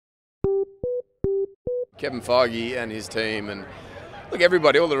Kevin Feige and his team, and look,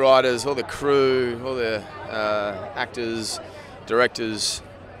 everybody, all the writers, all the crew, all the actors, directors,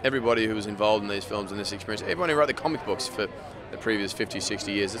 everybody who was involved in these films and this experience, everyone who wrote the comic books for the previous 50,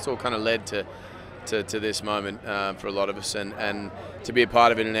 60 years, it's all kind of led to this moment for a lot of us, and to be a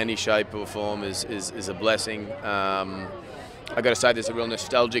part of it in any shape or form is a blessing. I got to say, there's a real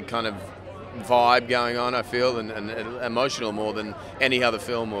nostalgic kind of vibe going on, I feel, and emotional more than any other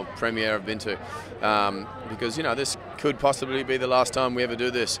film or premiere I've been to, because this could possibly be the last time we ever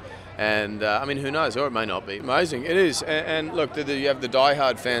do this, and I mean, who knows, or it may not be. Amazing, it is. And look, you have the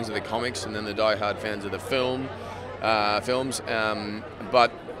die-hard fans of the comics, and then the die-hard fans of the films,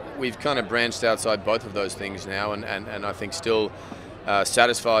 but we've kind of branched outside both of those things now, and I think still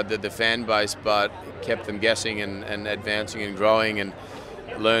satisfied the fan base, but kept them guessing and advancing and growing and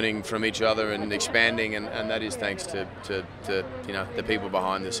learning from each other and expanding, and that is thanks to the people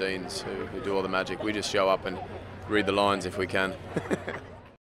behind the scenes who do all the magic. We just show up and read the lines if we can.